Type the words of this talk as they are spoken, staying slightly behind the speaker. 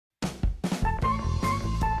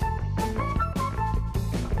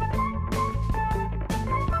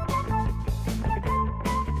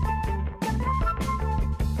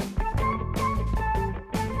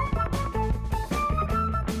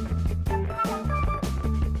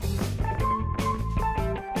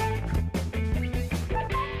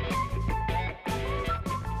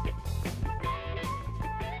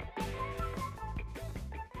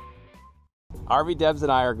RV Debs and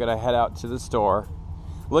I are gonna head out to the store.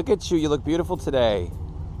 Look at you look beautiful today.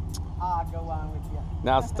 Go on with you.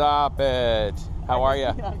 Now stop it. How are you?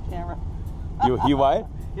 On camera. You what?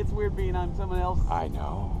 It's weird being on someone else. I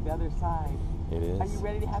know. The other side. It is. Are you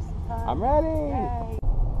ready to have some fun? I'm ready. Yay.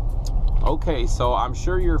 Okay, so I'm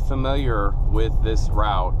sure you're familiar with this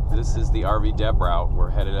route. This is the RV Deb route. We're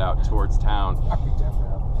headed out towards town. RV Deb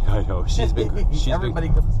route. I know. Everybody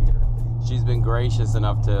comes here. She's been gracious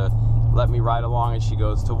enough to let me ride along as she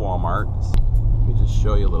goes to Walmart. Let me just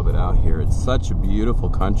show you a little bit out here. It's such a beautiful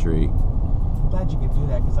country. I'm glad you could do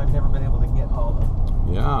that because I've never been able to get all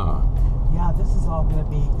the... Yeah. Yeah, this is all going to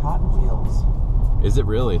be cotton fields. Is it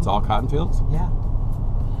really? It's all cotton fields? Yeah.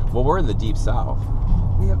 Well, we're in the deep south.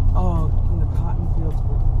 We have, in the cotton fields.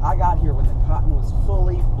 I got here when the cotton was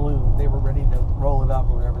fully bloomed. They were ready to roll it up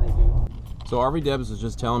or whatever they do. So RV Debs was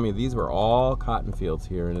just telling me these were all cotton fields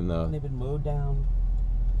here, and they've been mowed down.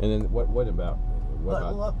 And then what about?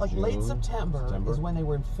 Like June? late September is when they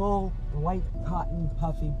were in full white cotton,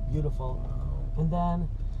 puffy, beautiful. Wow. And then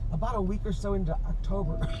about a week or so into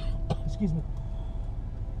October, excuse me,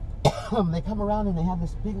 they come around and they have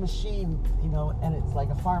this big machine, and it's like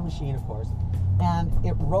a farm machine, of course, and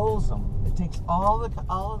it rolls them. It takes all of the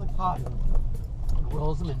cotton and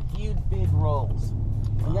rolls them in huge, big rolls.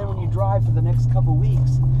 And then when you drive for the next couple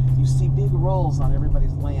weeks, you see big rolls on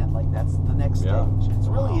everybody's land. Like that's the next stage. It's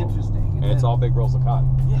really interesting. And it's all big rolls of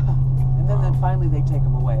cotton. Yeah. And then finally they take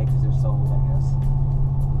them away because they're sold, I guess.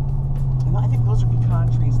 And I think those are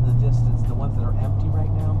pecan trees in the distance, the ones that are empty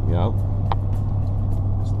right now. Yep.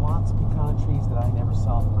 There's lots of pecan trees that I never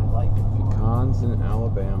saw in my life before. Pecans in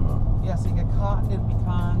Alabama. Yeah, so you get cotton and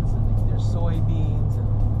pecans, and there's soybeans, and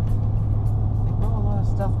they grow a lot of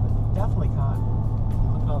stuff, but definitely cotton.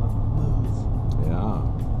 Look at all the blues. Yeah.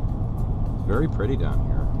 It's very pretty down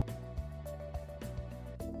here.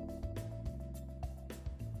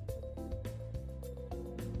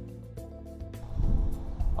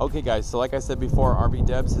 Okay guys, so like I said before, RV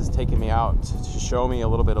Debs has taken me out to show me a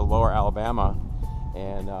little bit of lower Alabama.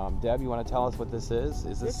 And Deb, you want to tell us what this is?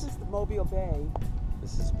 This is the Mobile Bay.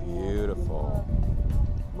 This is beautiful.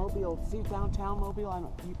 Mobile, see downtown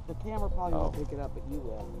Mobile? The camera probably won't pick it up, but you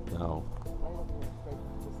will. No. Right up here,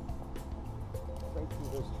 straight through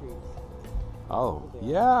those trees. Oh,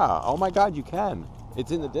 yeah. Oh my God, you can. It's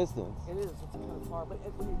in the distance. It is. It's kind of far, but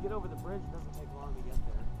when you get over the bridge, it doesn't take long to get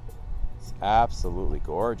there. It's absolutely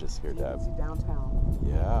gorgeous here, You Deb. can see downtown.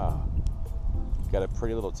 Yeah. Got a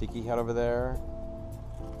pretty little tiki hut over there.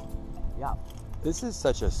 Yeah. This is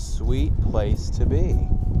such a sweet place to be.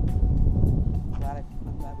 I'm glad we came.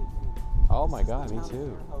 Oh my God, me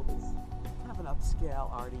too. Fairhope is kind of an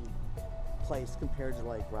upscale, arty place compared to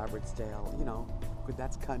like Robertsdale. Good,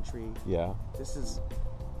 that's country. Yeah. This is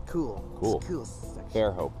cool. Cool. It's a cool section.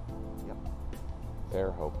 Fairhope. Yep.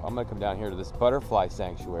 Fairhope. I'm gonna come down here to this butterfly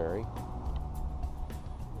sanctuary.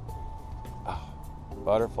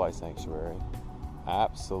 Butterfly sanctuary.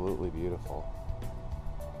 Absolutely beautiful.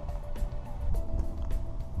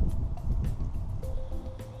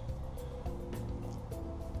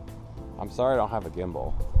 I'm sorry I don't have a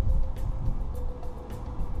gimbal.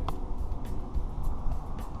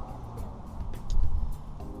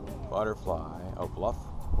 Butterfly, bluff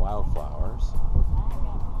wildflowers.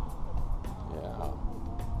 Yeah.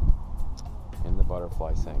 In the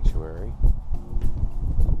butterfly sanctuary.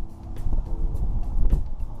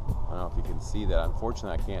 I don't know if you can see that.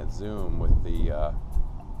 Unfortunately, I can't zoom with the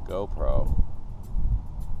GoPro.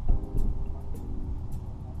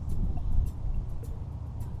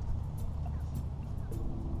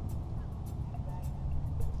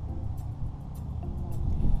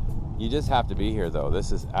 You just have to be here though.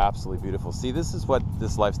 This is absolutely beautiful. See, this is what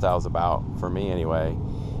this lifestyle is about, for me anyway.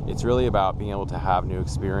 It's really about being able to have new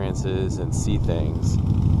experiences and see things.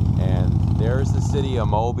 And there's the city of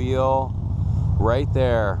Mobile right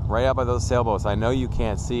there, right out by those sailboats. I know you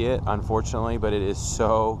can't see it, unfortunately, but it is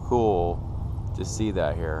so cool to see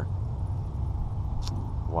that here.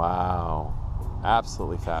 Wow,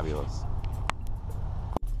 absolutely fabulous.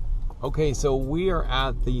 Okay, so we are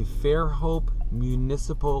at the Fairhope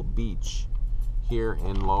Municipal Beach here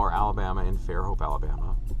in Lower Alabama, in Fairhope,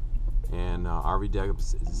 Alabama. And RV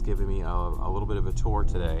Debs is giving me a little bit of a tour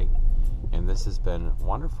today, and this has been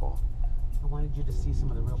wonderful. I wanted you to see some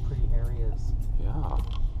of the real pretty areas. Yeah.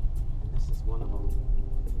 And this is one of them.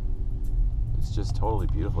 It's just totally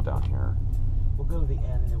beautiful down here. We'll go to the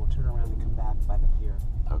end and then we'll turn around and come back by the pier.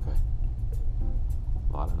 Okay.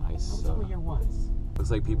 A lot of nice... I was only here once. Looks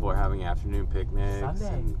like people are having afternoon picnics. Sunday.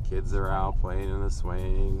 And kids are out playing in the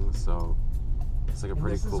swing, so it's like a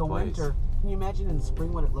pretty cool place. Winter. Can you imagine in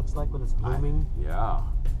spring what it looks like when it's blooming? Yeah.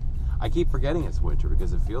 I keep forgetting it's winter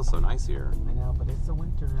because it feels so nice here. I know, but it's a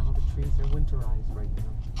winter. All the trees are winterized right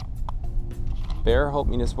now. Fairhope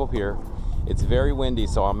Municipal Pier. It's very windy,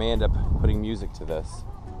 so I may end up putting music to this.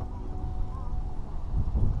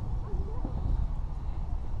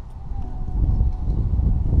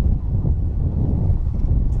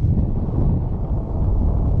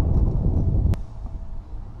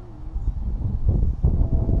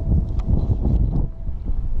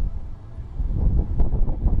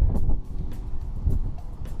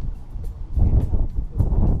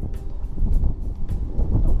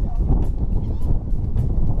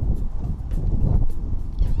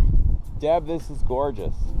 Deb, this is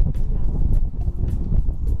gorgeous.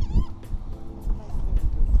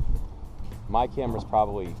 My camera's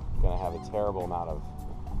probably gonna have a terrible amount of.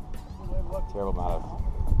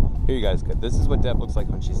 Here you guys go. This is what Deb looks like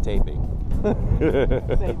when she's taping.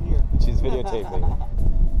 Same here. She's videotaping.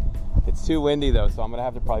 It's too windy though, so I'm gonna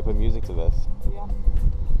have to probably put music to this. Yeah.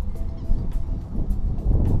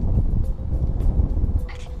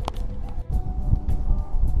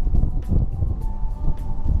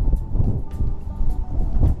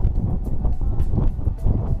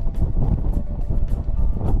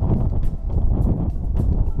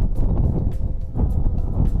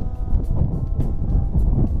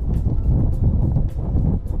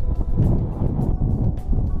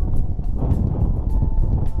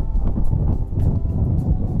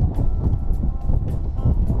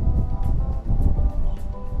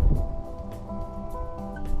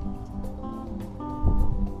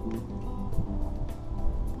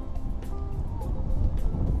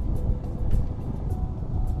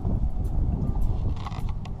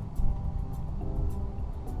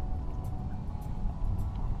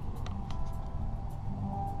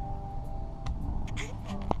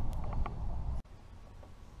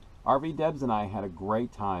 RV Debs and I had a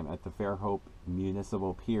great time at the Fairhope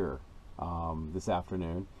Municipal Pier this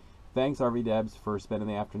afternoon. Thanks, RV Debs, for spending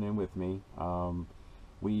the afternoon with me.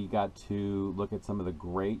 We got to look at some of the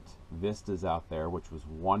great vistas out there, which was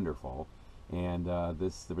wonderful. And there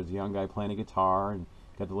was a young guy playing a guitar, and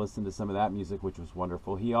got to listen to some of that music, which was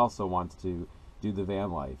wonderful. He also wants to do the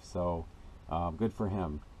van life, so good for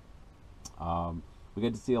him. We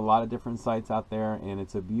get to see a lot of different sites out there, and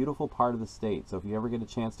it's a beautiful part of the state. So if you ever get a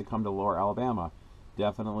chance to come to Lower Alabama,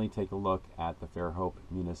 definitely take a look at the Fairhope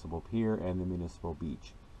Municipal Pier and the Municipal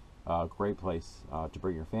Beach. Great place to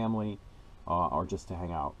bring your family or just to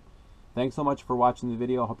hang out. Thanks so much for watching the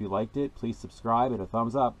video. I hope you liked it. Please subscribe and a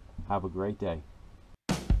thumbs up. Have a great day.